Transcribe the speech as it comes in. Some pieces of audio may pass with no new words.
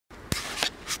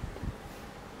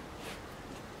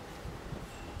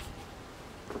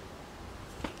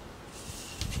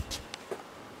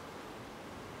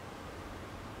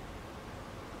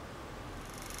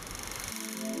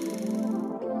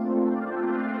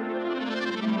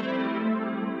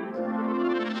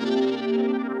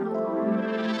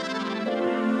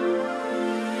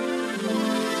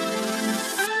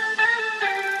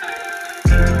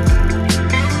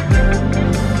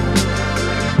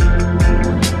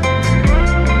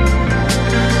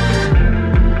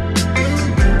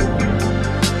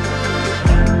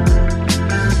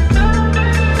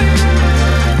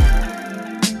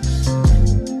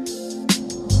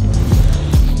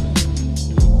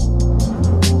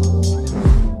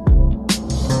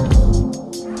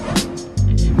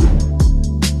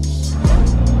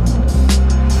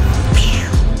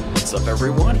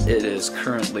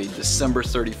currently December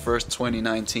 31st,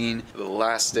 2019, the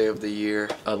last day of the year,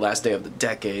 last day of the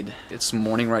decade. It's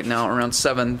morning right now, around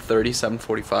 7:30,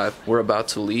 7:45. We're about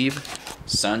to leave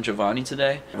San Giovanni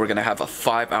today. We're gonna have a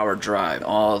 5-hour drive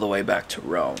all the way back to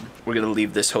Rome. We're gonna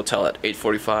leave this hotel at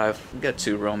 8:45. We'll get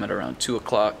to Rome at around 2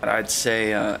 o'clock. I'd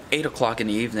say 8 o'clock in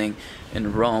the evening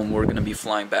in Rome, we're gonna be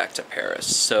flying back to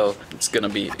Paris. So it's gonna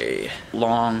be a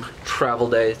long travel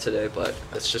day today, but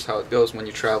that's just how it goes when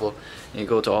you travel and you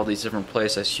go to all these different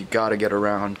places. You gotta get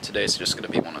around. Today's just gonna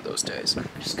be one of those days.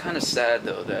 It's kind of sad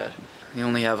though that we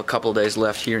only have a couple days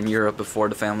left here in Europe before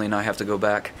the family and I have to go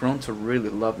back. I've grown to really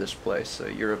love this place.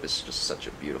 Europe is just such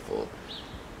a beautiful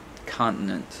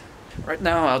continent. Right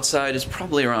now outside is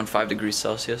probably around 5 degrees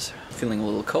Celsius. Feeling a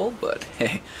little cold, but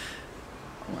hey,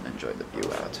 I want to enjoy the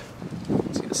view out.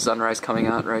 See the sunrise coming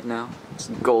out right now. It's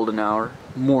golden hour,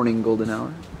 morning golden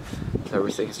hour.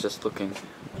 Everything is just looking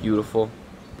beautiful.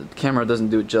 The camera doesn't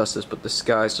do it justice, but the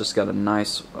sky's just got a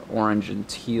nice orange and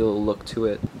teal look to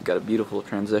it. Got a beautiful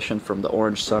transition from the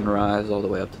orange sunrise all the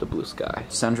way up to the blue sky.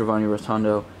 San Giovanni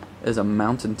Rotondo is a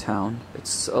mountain town.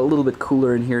 It's a little bit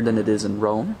cooler in here than it is in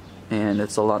Rome, and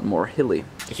it's a lot more hilly.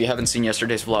 If you haven't seen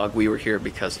yesterday's vlog, we were here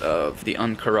because of the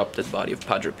uncorrupted body of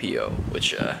Padre Pio,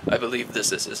 which I believe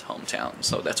this is his hometown,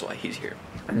 so that's why he's here.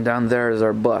 And down there is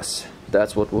our bus.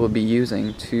 That's what we'll be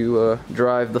using to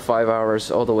drive the 5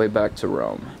 hours all the way back to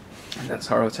Rome. And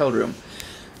that's our hotel room.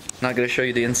 Not gonna show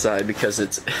you the inside because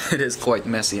it is quite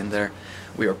messy in there.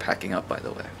 We are packing up, by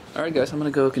the way. Alright guys, I'm gonna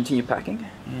go continue packing,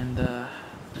 and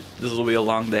this will be a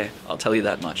long day, I'll tell you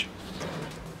that much.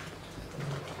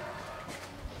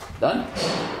 Done?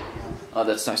 Oh,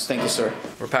 that's nice. Thank you, sir.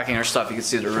 We're packing our stuff. You can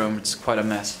see the room. It's quite a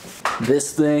mess.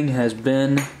 This thing has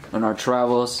been on our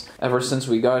travels ever since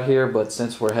we got here, but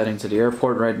since we're heading to the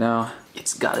airport right now,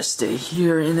 it's gotta stay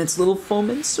here in its little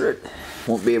foam insert.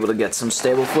 Won't be able to get some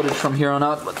stable footage from here on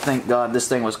out, but thank God this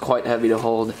thing was quite heavy to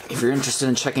hold. If you're interested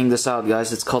in checking this out,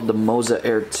 guys, it's called the Moza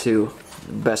Air 2.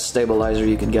 The best stabilizer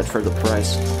you can get for the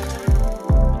price.